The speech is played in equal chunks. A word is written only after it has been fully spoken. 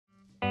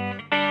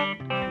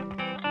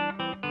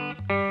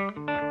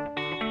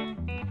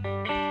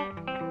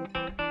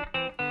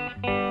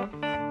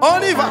On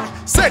y va.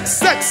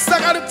 Sex, ça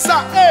garde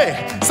ça, eh.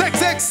 Sex,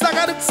 ça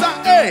garde ça,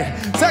 eh.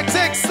 Sex,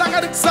 ça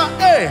garde ça,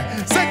 eh.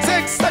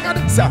 Sex, ça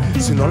garde ça.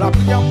 Sinon la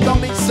prière dans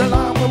mes c'est là,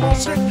 moi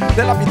manger.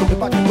 De la vie, on ne peut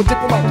pas côté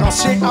pour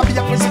m'accrocher. Habillé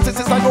après, c'est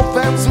ça, on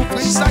fait me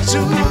souffrir chaque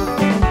jour.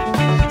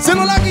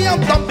 Sinon la prière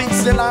dans mes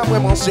c'est là, moi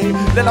manger.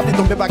 De la vie,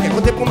 on ne peut pas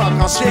côté pour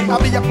m'accrocher.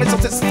 Habillé après,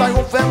 c'est ça,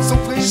 on fait me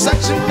souffrir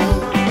chaque jour.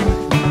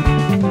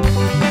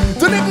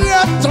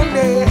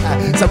 Attendez,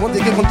 ça montre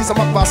que ça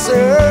m'a passé.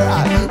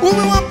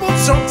 Ouvrez-moi pour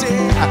chanter,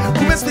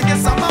 pour m'expliquer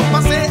ça m'a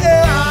passé.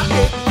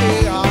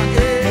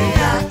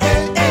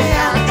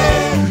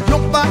 Yo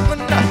pas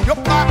yo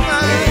pas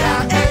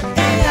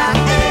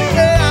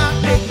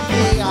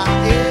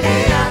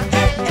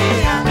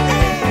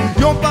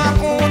yo pas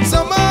contre ça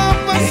m'a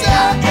passé.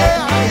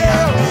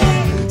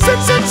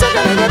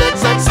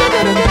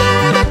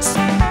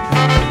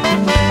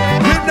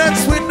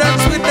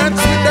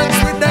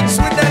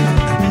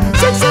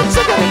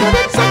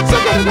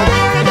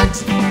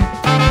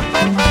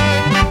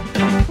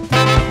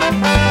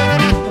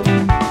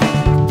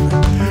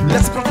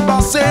 Laisse-moi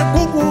passer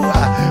beaucoup.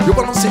 Y'a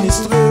pas non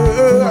sinistre,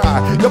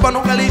 y'a pas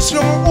non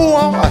religion.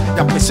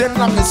 Y'a pressé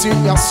la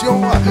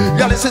résignation.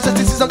 Y'a les 6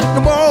 ans de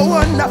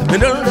monde. Mais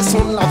ne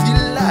laissons la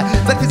ville.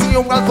 Ça qui dit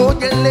on va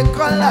voler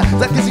l'école.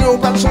 Ça qui dit on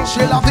va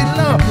changer la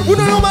ville. Ou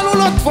nous on va nous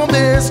l'autre fond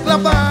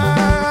d'esclavage.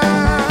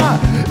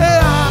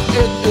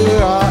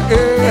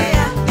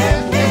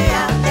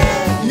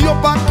 Yo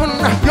pas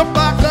yo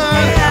pas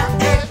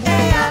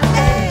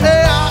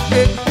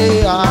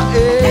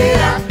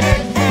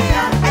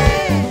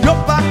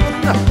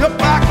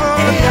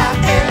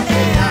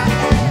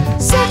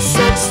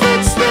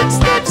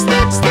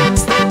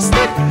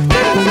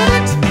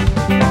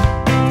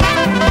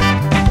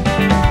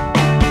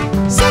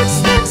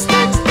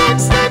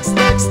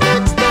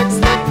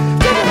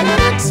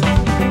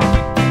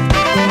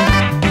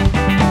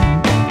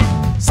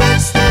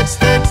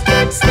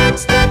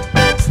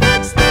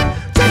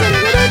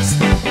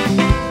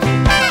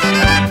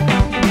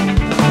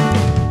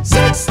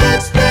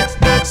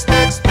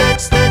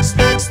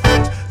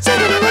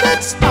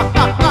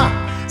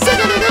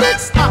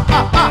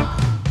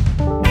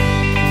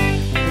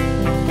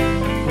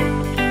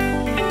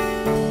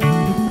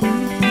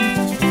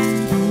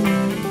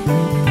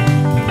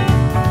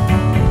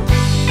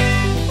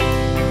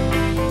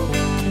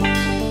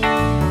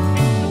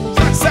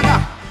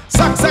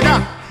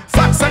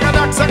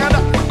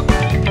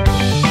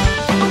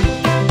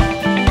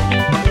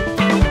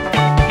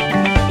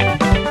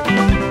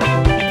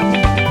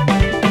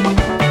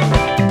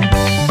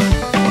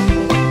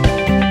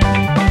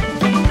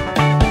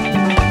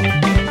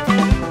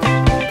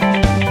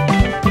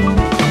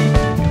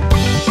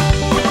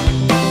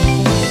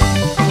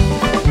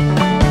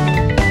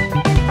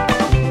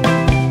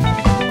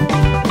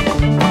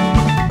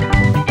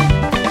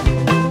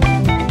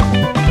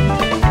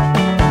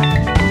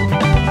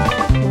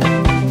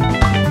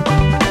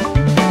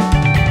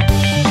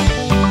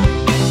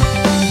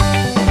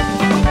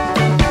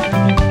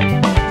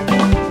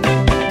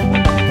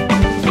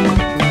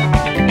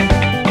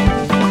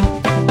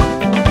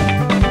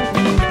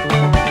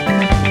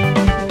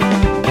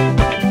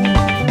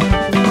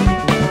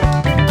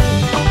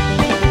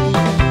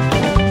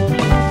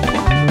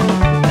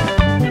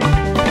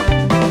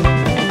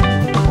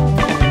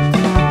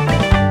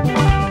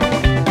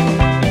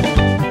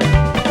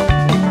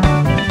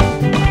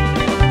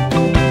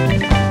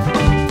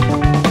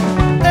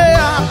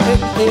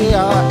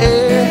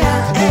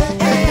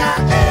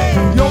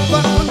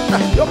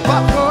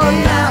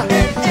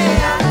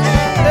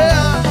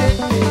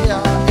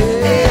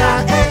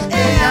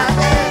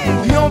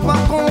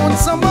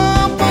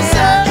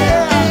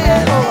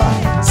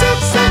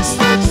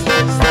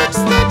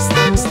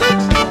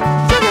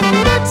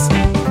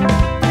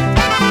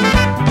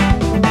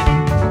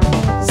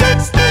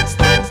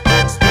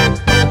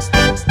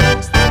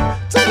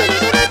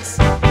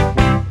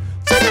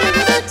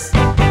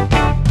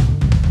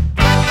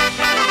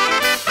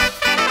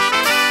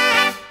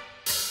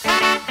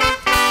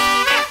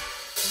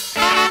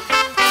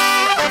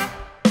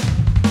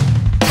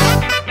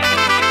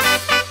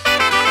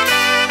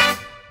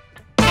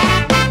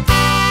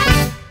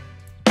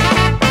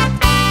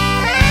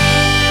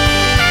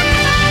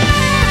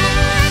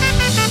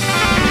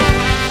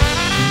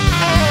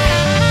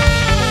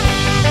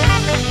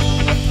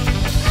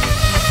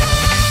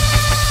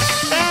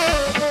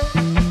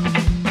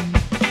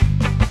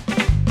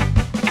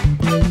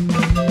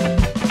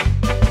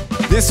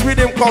This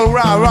rhythm called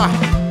Rara,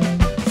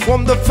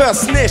 from the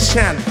First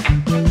Nation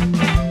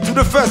to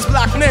the First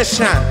Black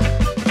Nation.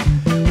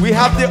 We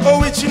have the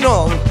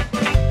original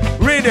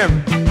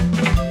rhythm,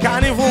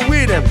 carnival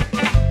rhythm,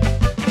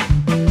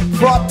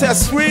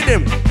 protest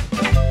rhythm,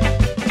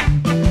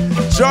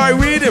 joy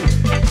rhythm.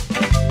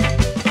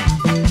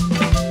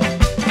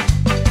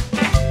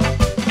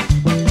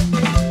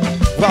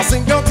 Parce que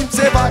quand il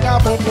me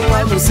vagabond pour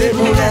moi nous c'est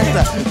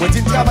boulette. Moi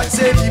tu travailles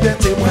c'est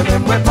liberté,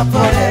 moi-même moi pas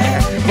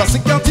problème. Parce que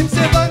quand il me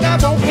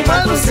vagabond pour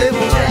moi nous c'est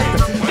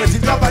boulette. Moi tu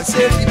travailles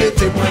c'est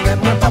liberté, moi-même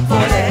moi pas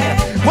problème.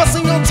 Parce que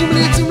quand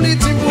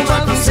pour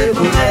mal pousser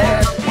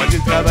bourrette. Moi du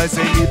travail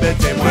c'est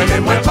liberté,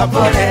 moi pas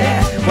volé.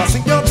 Voici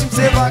un type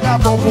c'est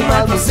vagabond pour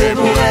mal pousser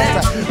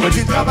bourrette. Moi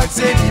du travail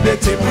c'est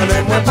liberté,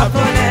 moi pas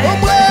volé. Oh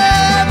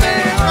ouais,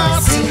 mais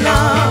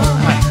racinant.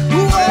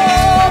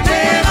 Ouais,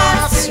 mais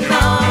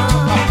racinant.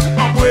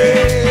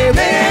 Ouais,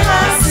 mais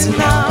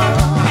racinant.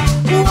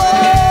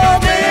 Ouais,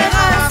 mais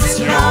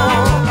racinant.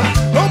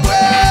 Oh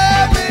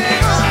ouais, mais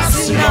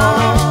racinant.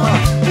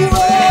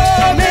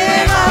 Ouais,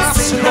 mais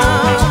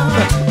racinant.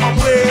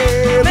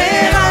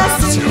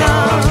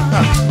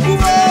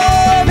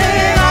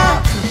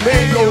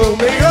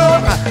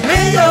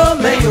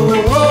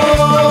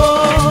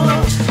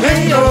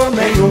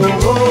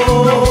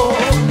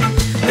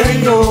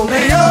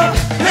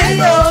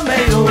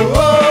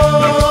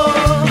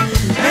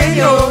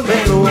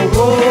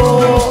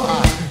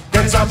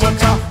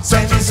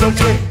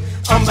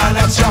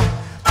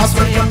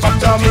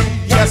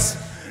 Yes,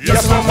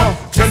 yes, maman,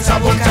 quels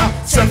avocats,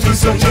 c'est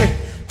prisonnier,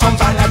 en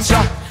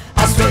baladja,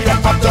 aspect y'a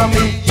pas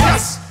dormi,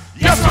 yes,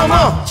 yes,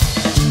 maman.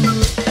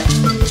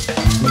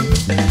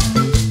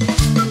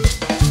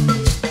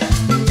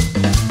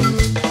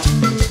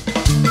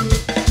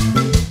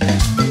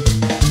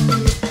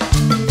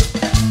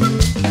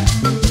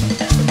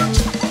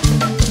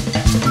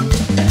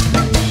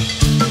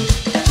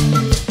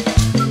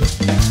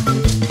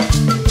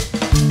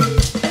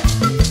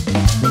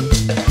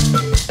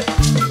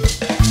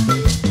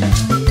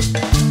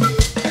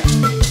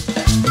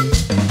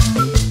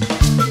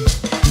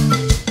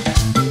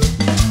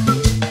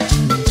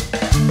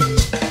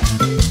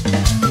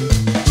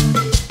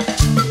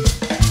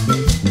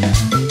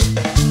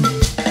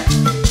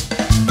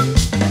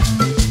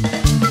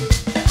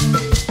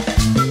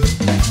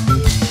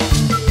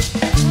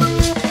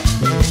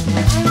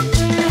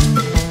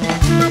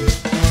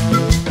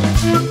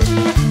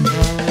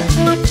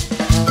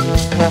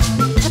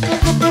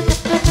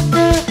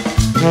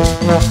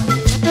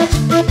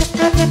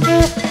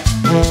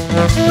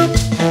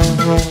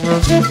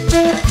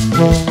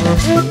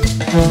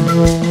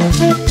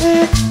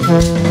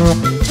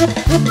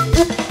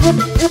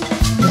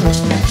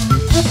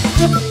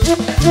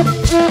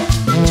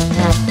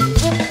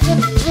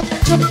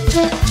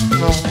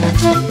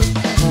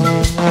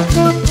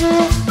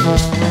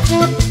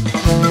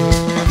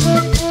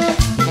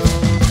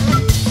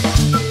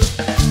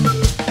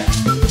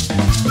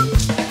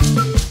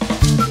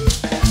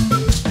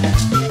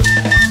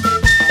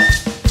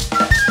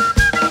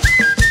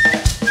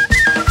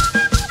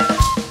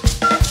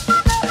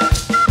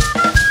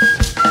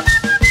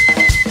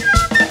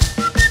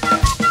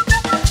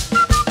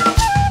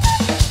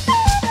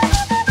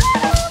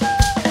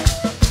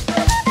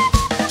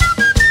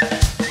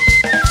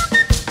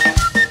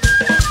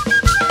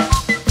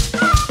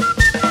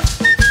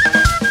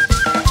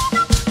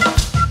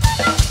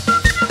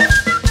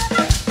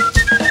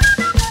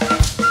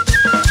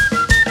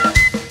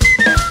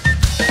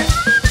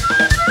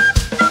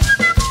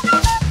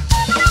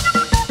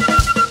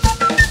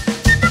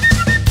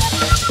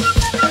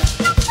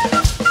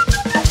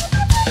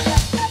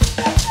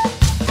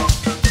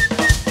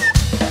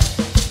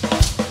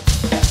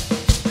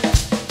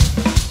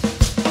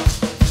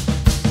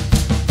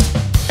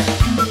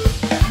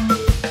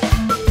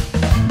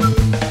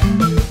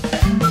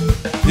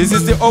 This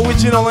is the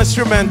original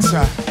instrument.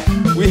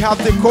 We have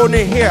the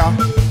cornet here.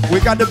 We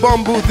got the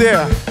bamboo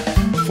there.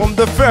 From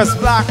the first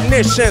black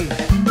nation.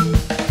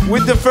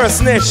 With the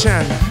First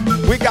Nation.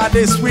 We got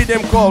this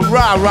rhythm called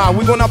Rara.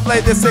 We're gonna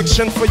play this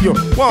section for you.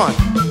 1,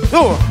 2,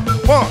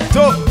 1, 2,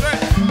 3.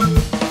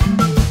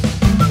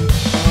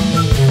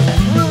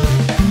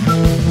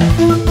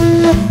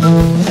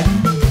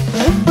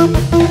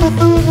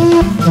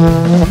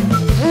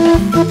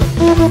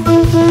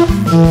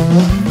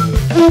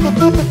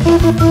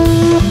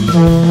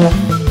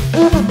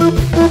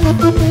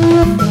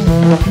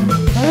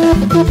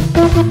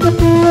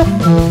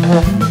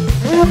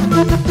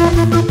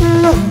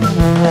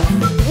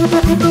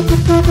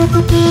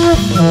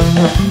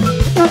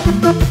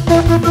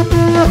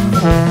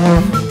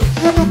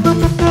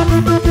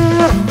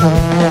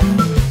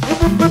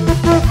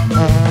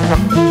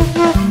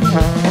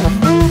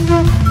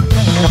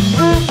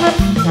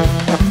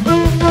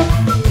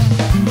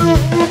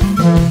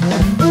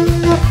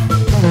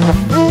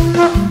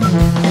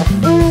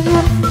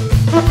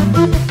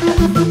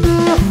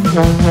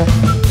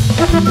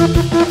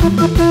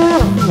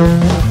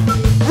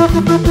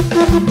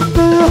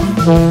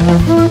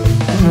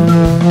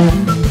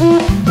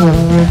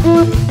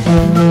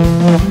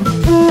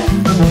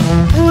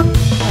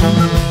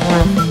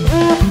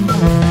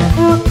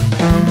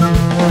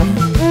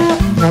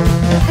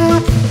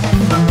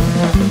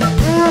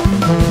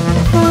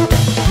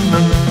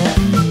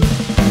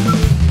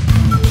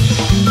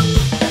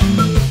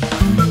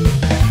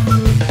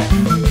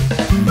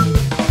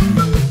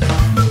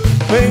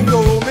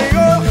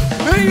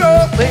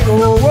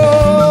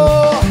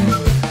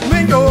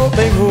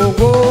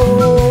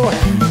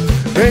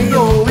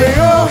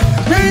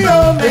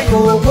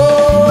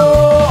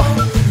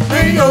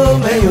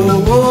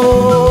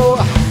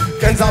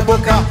 Kenza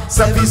Boka,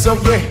 service au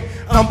yé,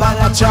 en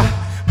balacha,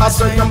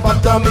 assoyant pas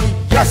dormi,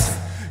 yes,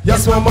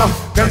 yes maman,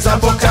 Kenza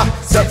Boka,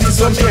 service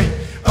au yé,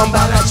 en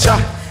balacha,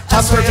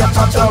 assoyant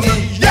pas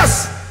dormi,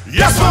 yes,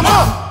 yes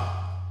maman.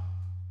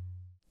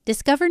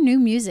 Discover new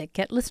music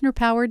at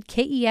listener-powered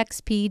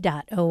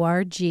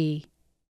KEXP.org.